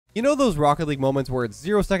You know those Rocket League moments where it's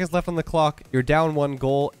 0 seconds left on the clock, you're down 1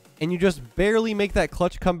 goal, and you just barely make that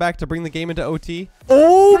clutch comeback to bring the game into OT?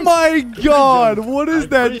 Oh my god, what is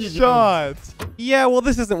that shot? Yeah, well,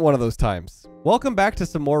 this isn't one of those times. Welcome back to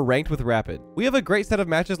some more Ranked with Rapid. We have a great set of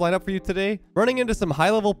matches lined up for you today, running into some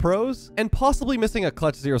high-level pros, and possibly missing a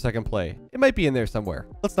clutch 0-second play. It might be in there somewhere.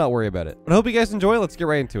 Let's not worry about it. But I hope you guys enjoy. Let's get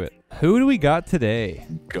right into it. Who do we got today?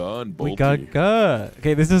 Gun, We got Gun.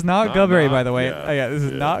 Okay, this is not Gubberry, by the way. Yeah, this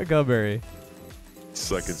is not Gubberry.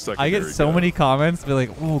 Second. I get so many comments be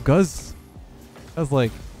like, "Oh, Guz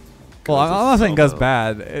like." Well, I'm not saying Guz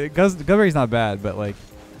bad. Gubberry's not bad, but like,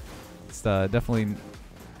 it's definitely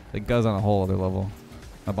like Guz on a whole other level.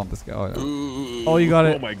 I bumped this guy. Oh, no. Oh, you got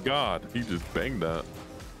it. Oh my god, he just banged that.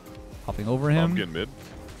 Hopping over him. I'm getting mid.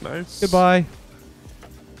 Nice. Goodbye.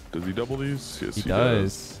 Does he double these? Yes, he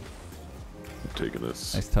does. I'm taking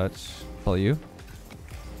this. Nice touch. All you.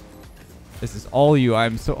 This is all you.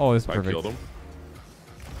 I'm so. Oh, this is perfect. I killed him.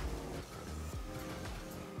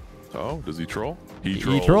 Oh, does he troll? He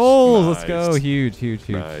trolls. Nice. Let's go. Huge.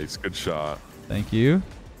 Nice. Good shot. Thank you.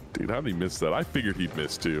 Dude, how did he miss that? I figured he'd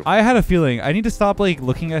miss too. I had a feeling. I need to stop like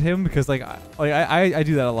looking at him because like I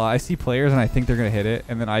do that a lot. I see players and I think they're gonna hit it,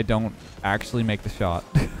 and then I don't actually make the shot.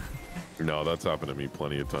 No, that's happened to me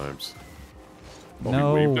plenty of times. Oh,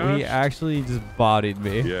 no, he actually just bodied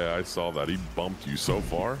me. Yeah, I saw that. He bumped you so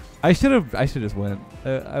far. I should just went.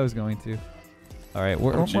 I was going to. All right,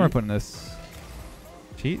 where am I putting this?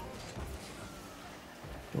 Cheat.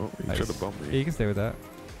 Well, he should have bumped me. Yeah, you can stay with that.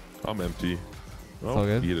 I'm empty. It's all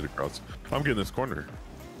good. He hit it across. I'm getting this corner.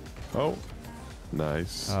 Oh,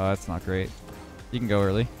 nice. Oh, that's not great. You can go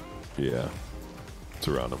early. Yeah. It's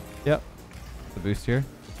around him. Yep. The boost here.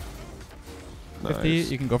 Nice. 50.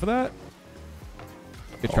 You can go for that.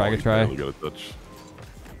 Good try. Good try. Got a touch.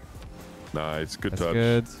 Nice. Good touch.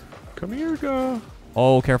 Good. Come here, go.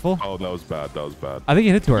 Oh, careful. Oh, that was bad. I think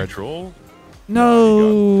you hit too hard. Control?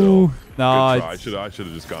 No. No. I should have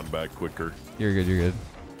just gone back quicker. You're good.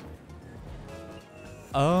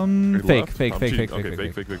 Fake.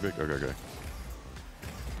 Okay.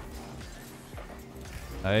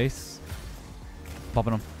 Nice.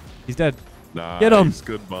 Popping him. He's dead. Nice. Get him.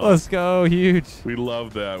 Good bump. Let's go. Huge. We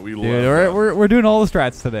love that. Dude, we're doing all the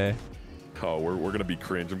strats today. Oh, we're gonna be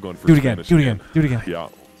cringe. I'm going for Do it again. Yeah.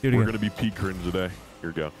 We're gonna be peak cringe today. Here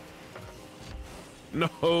we go.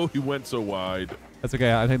 No, he went so wide. That's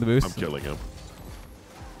okay. I take the boost. I'm killing him.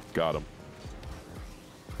 Got him.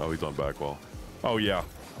 Oh, he's on back wall. Oh, yeah.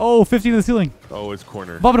 Oh, 50 to the ceiling. Oh, it's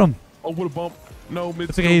corner. Bumping him. Oh, what a bump. No, mid.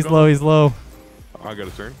 It's okay. He's low. I got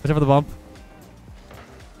a turn. Watch out for the bump.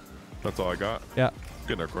 That's all I got. Yeah.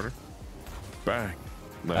 Get in our corner. Bang.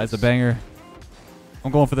 Nice. That's a banger.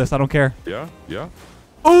 I'm going for this. I don't care. Yeah.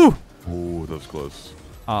 Ooh. Ooh, that was close.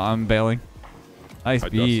 I'm bailing. Nice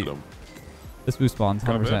beat. Dusted him. This boost spawns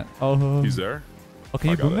 100%. Oh. He's there. Oh,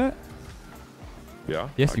 can you boom that? Yeah.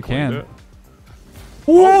 Yes, you can. It.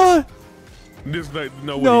 What? There's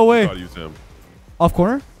no way. Thought he was him. Off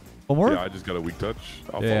corner? One more? Yeah, I just got a weak touch.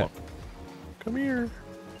 I'll fall. Come here.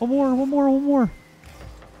 One more.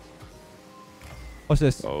 Watch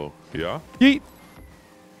this. Oh, yeah? Yeet.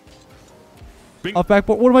 Bing. Off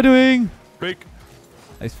backboard. What am I doing? Fake.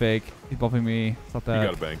 Nice fake. He's bumping me. Stop that. You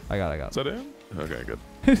got a bang. I got it. Is that in? Okay, good.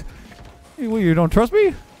 Well, you don't trust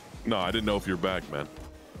me? No, I didn't know if you're back, man.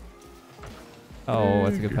 Oh,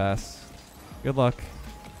 that's a good pass. Good luck.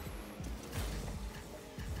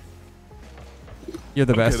 You're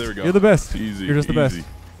the best. There we go. You're the best. Easy. You're just the best.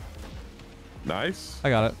 Nice. I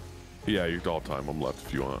got it. Yeah, you're all time. I'm left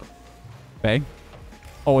if you want. Bang.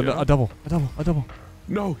 Oh, yeah. a double.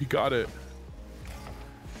 No, he got it.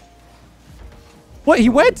 What? He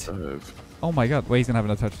went? Oh my god. Wait, he's gonna have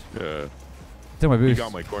another touch. Yeah. Take my boost. He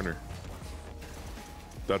got my corner.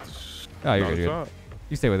 That's. Oh, you're good.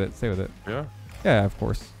 You stay with it. Yeah. Yeah, of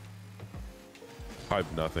course. I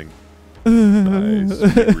have nothing.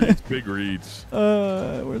 Nice. Big reads.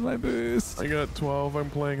 Where's my boost? I got 12.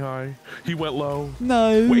 I'm playing high. He went low.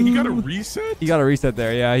 No. Wait, he got a reset? He got a reset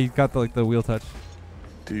there. Yeah, he got the wheel touch.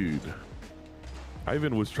 Dude. I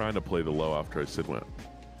even was trying to play the low after I said went.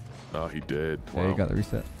 Oh, he did. Wow. Yeah, he got the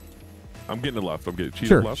reset. I'm getting it left. I'm getting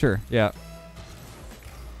cheated left. Sure. Yeah.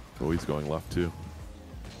 Oh, he's going left too.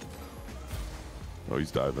 Oh,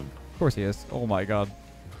 he's diving. Of course he is. Oh my god.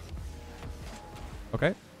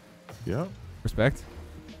 Okay. Yeah. Respect.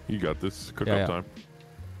 You got this. Cook up time.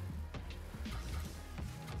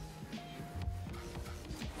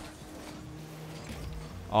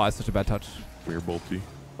 Oh, that's such a bad touch. Weird bolty.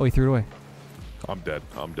 Oh, he threw it away. I'm dead.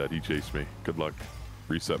 He chased me. Good luck.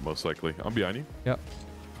 Reset most likely. I'm behind you. Yep.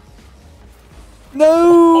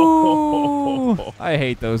 No! Ooh, I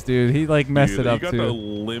hate those, dude. He like messed it up too. too. He got the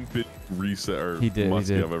limpid reset or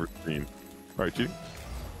musky I've ever seen. All right, cheating.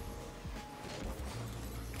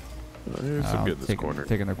 There's some good in this corner.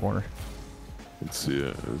 Taking their corner. Let's see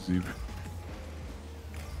it.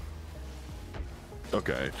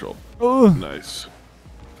 Okay, troll. Oh, nice.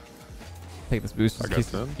 Take this boost. I got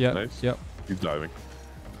 10. Yep. Nice. Yep. He's diving.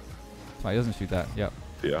 Oh, he doesn't shoot that. Yep.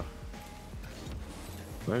 Yeah.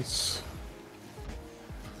 Nice.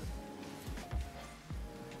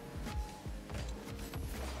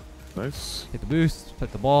 Nice. Hit the boost.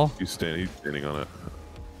 Hit the ball. He's standing on it.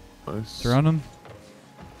 Nice. Surround him.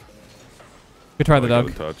 Good try the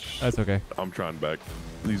dunk. Touch. That's okay. I'm trying back.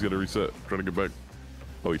 He's gonna reset. Trying to get back.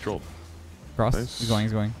 Oh, he trolled. Cross. Nice. He's going.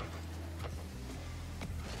 He's going.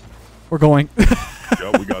 We're going.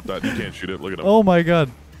 Yep, we got that. You can't shoot it. Look at him. Oh my god.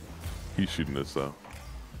 He's shooting this though.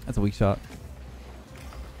 That's a weak shot.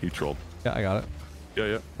 He trolled. Yeah, I got it.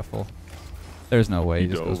 Yeah. A full. There's no way he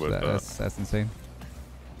just goes for that. That's insane.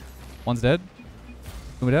 One's dead.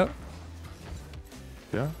 Move it out.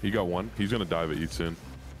 Yeah, he got one. He's gonna dive at you soon.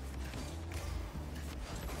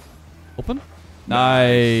 Open.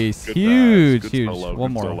 Nice. Huge. Huge.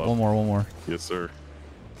 One more. Yes, sir.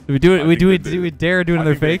 Do we do it? Do we dare do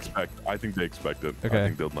another fake? I think they expect it. Okay. I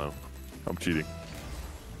think they'll know. I'm cheating.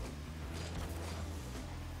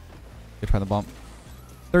 Good try the bump.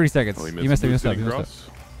 30 seconds. Oh, you missed it. I think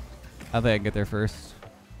I can get there first.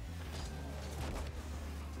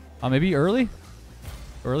 Maybe early?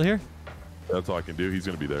 Early here? That's all I can do. He's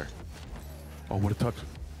going to be there. Oh, what a touch.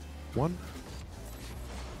 One.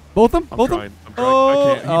 Both of them? I'm trying.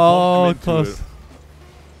 Oh, I can't. Close.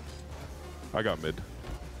 I got mid.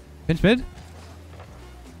 Pinch mid?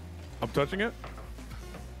 I'm touching it.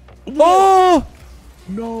 Oh!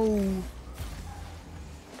 No.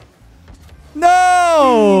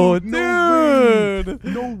 No! Dude!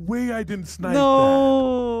 No way I didn't snipe that.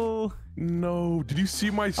 No. Did you see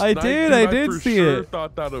my snipe? I did see it.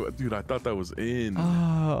 Dude, I thought that was in.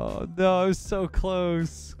 Oh, no. It was so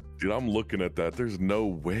close. Dude, I'm looking at that. There's no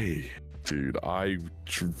way. Dude, I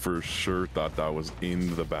for sure thought that was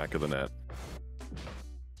in the back of the net.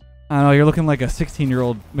 I know. You're looking like a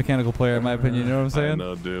 16-year-old mechanical player, in my opinion. You know what I'm saying? I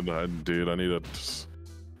know, dude. I need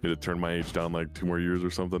to turn my age down like 2 more years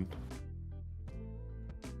or something.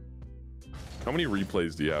 How many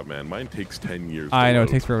replays do you have, man? Mine takes 10 years. I know. It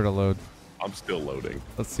takes forever to load. I'm still loading.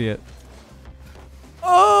 Let's see it.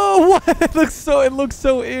 Oh, what? It looks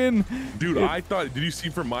so in. Dude, I thought. Did you see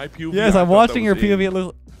from my POV? Yes, I'm watching your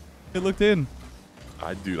POV. It looked in.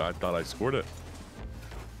 Dude, I thought I scored it.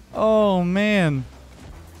 Oh man.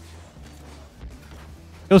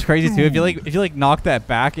 It was crazy too. If you knock that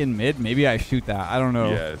back in mid, maybe I shoot that. I don't know.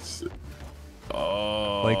 Yes.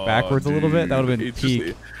 Oh. Like backwards a little bit. That would have been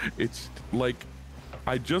peak. It's like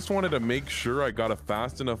I just wanted to make sure I got a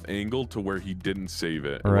fast enough angle to where he didn't save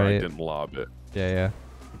it, or I didn't lob it. Yeah.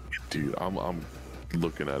 Dude, I'm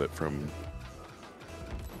looking at it from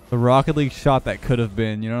the Rocket League shot that could have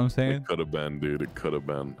been. You know what I'm saying? It could have been, dude. It could have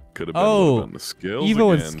been. Oh, the skills.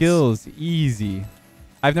 Evo and skills, easy.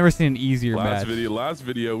 I've never seen an easier match. Last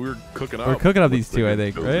video, we were cooking up. We're cooking up these two, I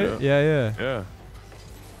think, right? Yeah.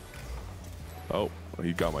 Oh,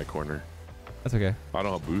 he got my corner. That's okay. I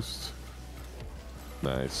don't have boosts.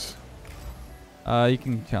 Nice. You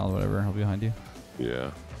can challenge whatever. I'll be behind you.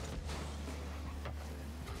 Yeah.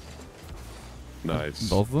 Nice.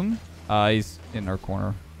 Both of them? He's in our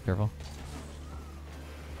corner. Careful.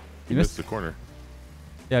 He missed the corner.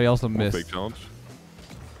 Yeah, he also missed. Fake challenge.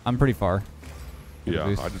 I'm pretty far. Yeah,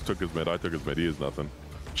 I just took his mid. I took his mid. He is nothing.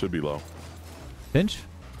 Should be low. Pinch?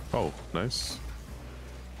 Oh, nice.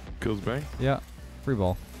 Kills bang. Yeah. Free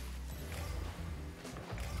ball.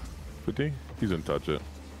 50? He's gonna touch it.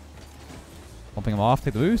 Bumping him off.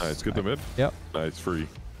 Take the boost. Nice. Get the mid. Yep. Nice. Free.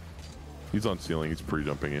 He's on ceiling. He's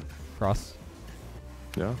pre-jumping in. Cross.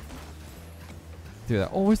 Yeah. Do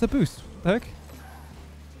that. Oh, where's the boost? What the heck?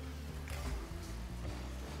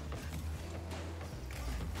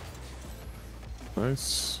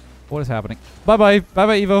 Nice. What is happening? Bye-bye.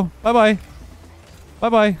 Bye-bye, Evo. Bye-bye.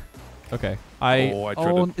 Bye-bye. Okay.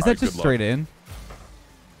 Is that just straight in?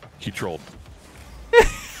 He trolled.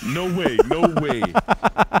 No way. No way.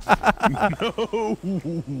 No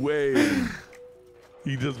way.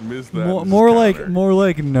 He just missed that. More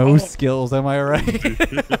like no skills, am I right?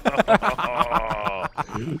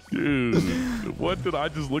 Dude, what did I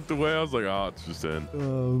just looked away? I was like, oh, it's just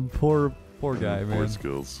in. Poor guy, man. Poor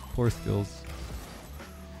skills. Poor skills.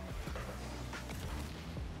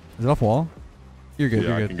 Is it off wall? You're good. Yeah,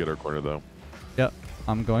 you're good. I can get our corner though. Yep,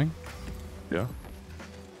 I'm going. Yeah.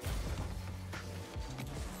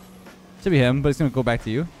 Should be him, but it's gonna go back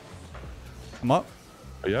to you. I'm up.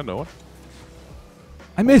 Oh, yeah, no one.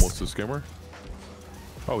 I missed. Almost a skimmer.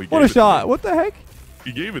 Oh, he gave What a it to shot. me. What the heck?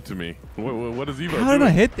 He gave it to me. What is Evo How did doing? I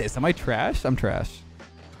hit this? Am I trash? I'm trash.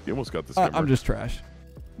 He almost got the skimmer. I'm just trash.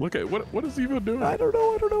 Look at what is Evo doing? I don't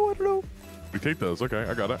know. We take those. Okay,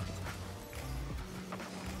 I got it.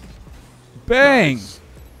 Bang! Nice.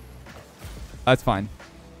 That's fine.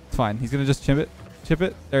 It's fine. He's gonna just chip it. Chip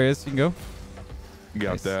it. There he is. You can go.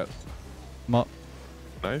 Got Nice. that. I'm up.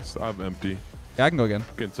 Nice. I'm empty. Yeah, I can go again.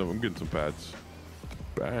 I'm getting some pads.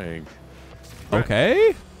 Bang.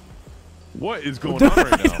 Okay. What is going on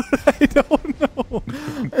right now? I don't know.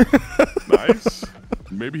 Nice.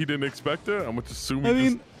 Maybe he didn't expect it. I'm just assuming. I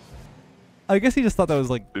mean, I guess he just thought that was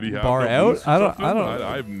like did he have bar no out. boost or I don't. something?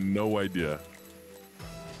 I have no idea.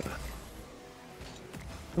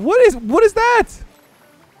 What is that?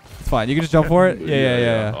 It's fine. You can just jump for it.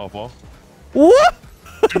 Yeah. I'll fall. What?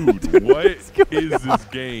 Dude, what is going this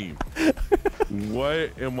game?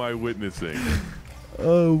 What am I witnessing?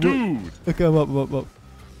 Oh, dude. Okay, I'm up.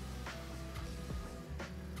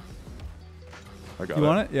 I got You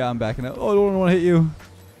want it? Yeah, I'm backing up. Oh, I don't want to hit you.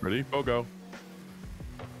 Ready? Go.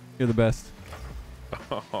 You're the best.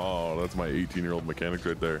 Oh, that's my 18-year-old mechanics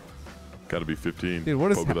right there. Got to be 15. Dude,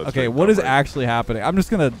 what is... Pogo that okay, straight what top is right. actually happening? I'm just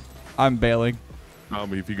going to... I'm bailing.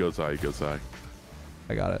 If he goes high, he goes high.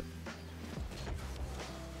 I got it.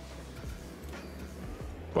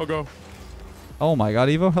 Go. Oh my god,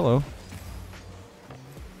 Evo. Hello.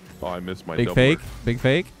 Oh, I missed my Big doubler. fake. Big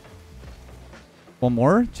fake. One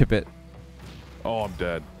more. Chip it. Oh, I'm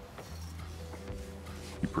dead.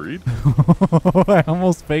 You preed? I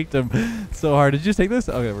almost faked him so hard. Did you just take this?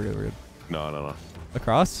 Okay, we're good. No.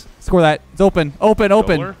 Across. Score that. It's open. Open.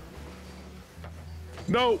 Doubler?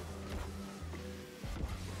 No.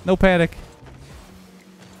 No panic.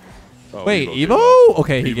 Oh, Wait, gave Evo? up.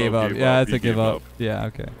 Okay, he Evo gave up. gave Yeah, up. that's He a give gave up. up. Yeah,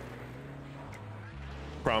 okay.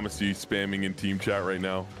 Promise you, spamming in team chat right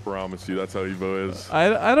now. Promise you, that's how Evo is.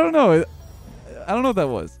 I don't know. I don't know what that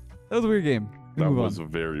was. That was a weird game. We That move was on. a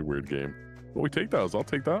very weird game. Well, we take those. I'll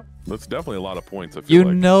take that. That's definitely a lot of points, I feel You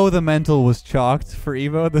like. know the mental was chalked for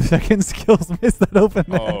Evo. The second skills missed that open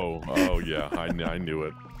net. Oh yeah, I knew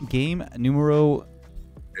it. Game numero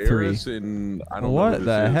 3. Eris and I don't know What who the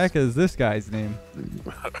this heck is this guy's name?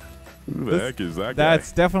 Who the heck is that guy?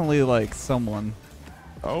 That's definitely like someone.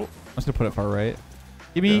 Oh, I'm just gonna put it far right.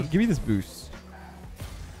 Give me this boost.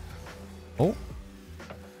 Oh.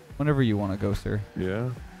 Whenever you want to go, sir. yeah.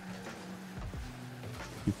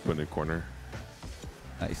 You put in a corner.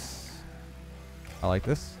 Nice. I like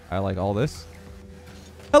this. I like all this.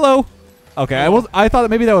 Hello. Okay, I thought that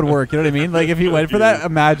maybe that would work. You know what I mean? Like if he went for that.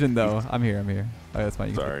 Imagine though. I'm here. Okay, that's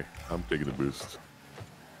fine. Sorry, I'm taking the boost.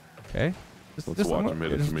 Okay. Let's watch him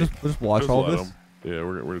hit it to me. Just watch Just all let this. him. Yeah,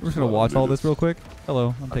 we're We're just gonna watch all this real quick.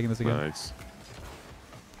 Hello. I'm taking this again. Nice.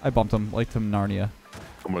 I bumped him like to Narnia.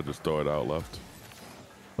 I'm gonna just throw it out left.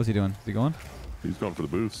 What's he doing? Is he going? He's going for the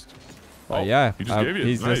boost. Yeah. He just gave you.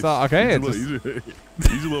 He's Nice. just okay.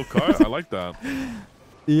 Easy little cut. I like that.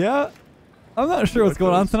 Yeah. I'm not sure what's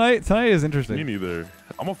going on tonight. Tonight is Me interesting. neither.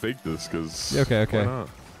 I'm gonna fake this because. Okay. Why not?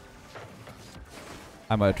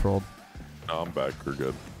 I might have trolled. No, I'm back. We're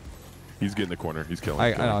good. He's getting the corner. He's killing.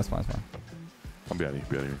 I know. It's fine. I'm behind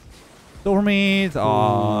you. Silver meat.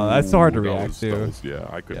 Aw, that's so hard to Ooh, that react was- to. that was- yeah,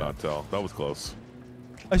 I could not tell. That was close.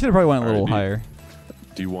 I should have probably went a little Alright, higher.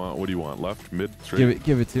 Do you want? What do you want? Left, mid, straight?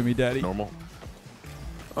 Give it to me, daddy. Normal.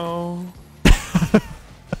 Oh.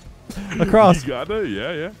 Across. You got it?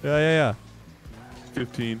 Yeah. Yeah.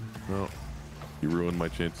 15. No. You ruined my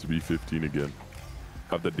chance to be 15 again.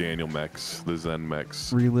 Have the Daniel mechs, the Zen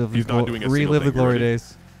mechs. Relive He's not doing a single relive the thing glory already.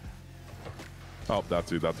 days. Oh,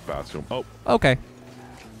 that's a pass to him. Oh, Okay.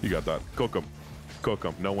 you got that. Cook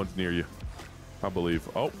him. No one's near you. I believe.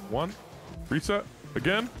 Oh, one. Reset.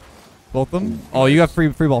 Again. Both of them. Oh, you got free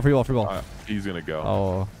ball. He's going to go.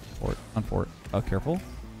 Oh, fort. On fort. Oh, careful.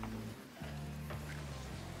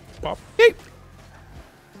 Pop. Yeet.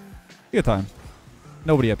 Good time.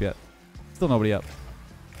 Nobody up yet. Still nobody up.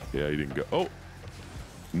 Yeah, he didn't go. Oh.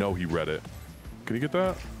 No, he read it. Can you get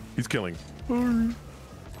that? He's killing.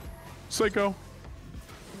 Psycho.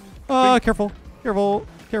 Careful.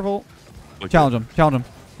 Like Challenge him.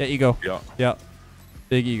 Yeah, ego. Yeah. Yeah.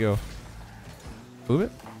 Big ego. Move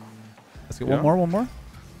it. Let's get Yeah. one more.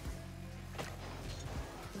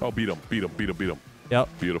 Oh, beat him. Yep.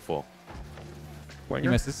 Beautiful. He Flanger.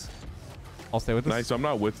 misses. I'll stay with this. Nice. I'm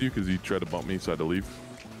not with you because he tried to bump me, so I had to leave.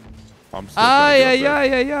 I'm still trying to get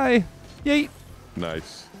up there. Ay. Yeet.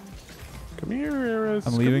 Nice. Come here, Eris.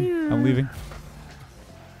 I'm Come leaving. here. I'm leaving.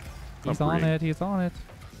 I'm He's on green. it.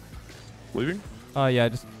 Leaving? Yeah,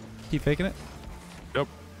 just keep faking it. Yep.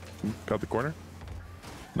 Got the corner.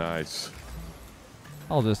 Nice.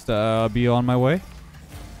 I'll just be on my way.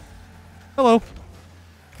 Hello.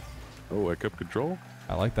 Oh, I kept control.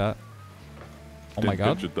 I like that. Oh Didn't my god.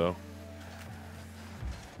 pinch it though.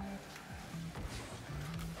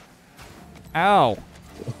 Ow.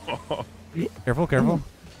 Careful, careful.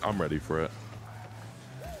 I'm ready for it.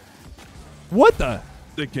 What the?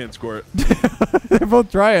 They can't score it. They're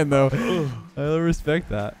both trying though. I respect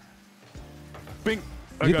that. Bing.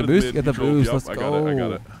 Get the boost. Get the boost. Yep, Let's I go.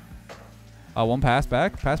 got it. One pass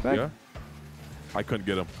back. Pass back. Yeah. I couldn't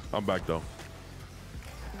get him. I'm back though.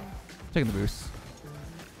 Taking the boost.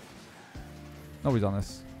 Nobody's on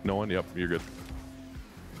this. No one. Yep. You're good.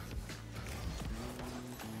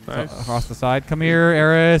 Nice. Across the side. Come here,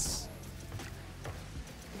 Eris.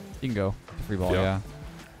 You can go. Free ball. Yep. Yeah.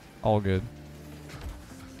 All good.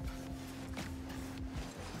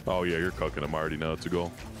 Oh yeah, you're cooking him. I already know it's a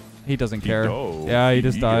goal. He doesn't care. Dove. Yeah, he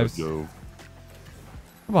just dives. Dove.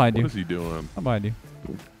 I'm behind you. What is he doing? I'm behind you.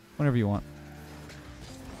 Whenever you want.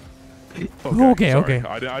 Okay. Okay.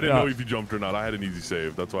 I didn't know if you jumped or not. I had an easy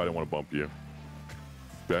save. That's why I didn't want to bump you.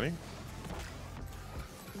 Benny?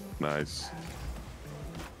 Nice.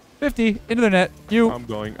 50 into the net. You. I'm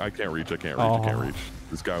going. I can't reach. I can't reach.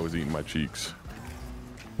 This guy was eating my cheeks.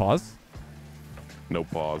 Pause. No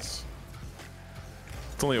pause.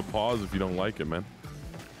 It's only a pause if you don't like it, man.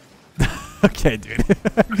 Okay, dude.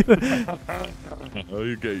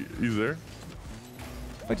 Okay, he's there.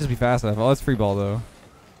 Might just be fast enough. Oh, that's free ball though.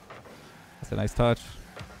 That's a nice touch.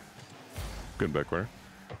 Good back corner.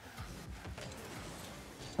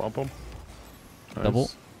 Bump him. Nice.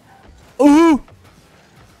 Double. Ooh!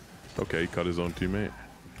 Okay, he cut his own teammate.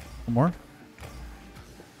 One more.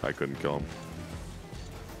 I couldn't kill him.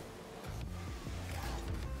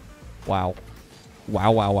 Wow.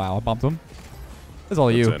 Wow, wow, wow. I bumped him. That's all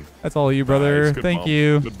you. In. That's all you, brother. Nice, good Thank bump.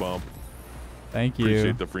 you. Good bump. Thank you.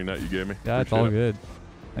 Appreciate the free net you gave me. Yeah, it's Appreciate all it. good.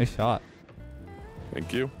 Nice shot.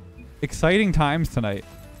 Thank you. Exciting times tonight.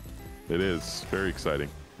 It is very exciting.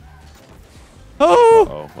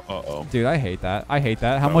 Oh! Uh-oh. Dude, I hate that. I hate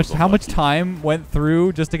that. How That was much unlucky. time went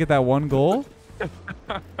through just to get that one goal?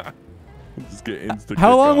 Just get instant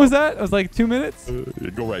How long kickoff. was that? It was like 2 minutes? Yeah,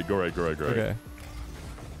 go right. Okay.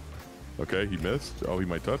 Okay, he missed. Oh, he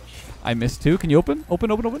might touch. I missed 2. Can you open?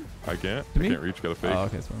 Open. I can't. To I me? can't reach. Got a fake. Oh,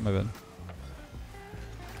 okay. So my bad.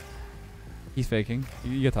 He's faking.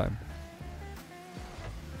 You get time.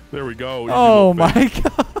 There we go. Easy Oh little my fake.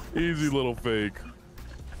 god. Easy little fake.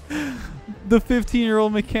 The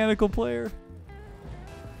 15-year-old mechanical player.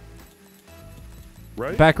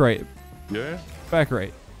 Right? Back right. Yeah. Back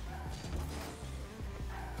right.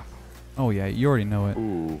 Oh yeah, you already know it.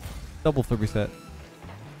 Ooh. Double flip reset.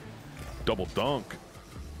 Double dunk.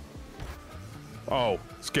 Oh,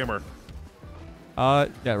 skimmer.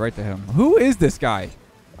 Yeah, right to him. Who is this guy?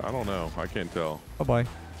 I don't know. I can't tell. Bye-bye.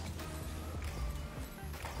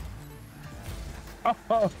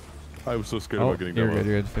 I was so scared Oh, about getting you're that good.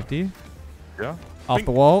 low. You're good. 50. Yeah. Off Bink.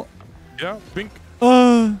 the wall. Yeah. Bink.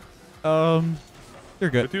 You're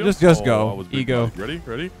good. 50 Just I go. was big Ego. blind.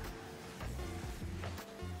 Ready?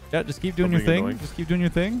 Yeah, just keep doing your Something thing. annoying. Just keep doing your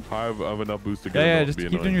thing. I have enough boost to get Yeah, it. just Be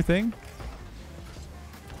keep annoying. doing your thing.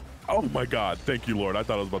 Oh my god. Thank you, Lord. I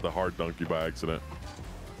thought I was about to hard dunk you by accident.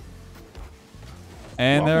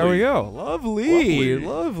 And there we Lovely. go. Lovely. Lovely.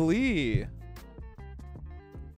 Lovely.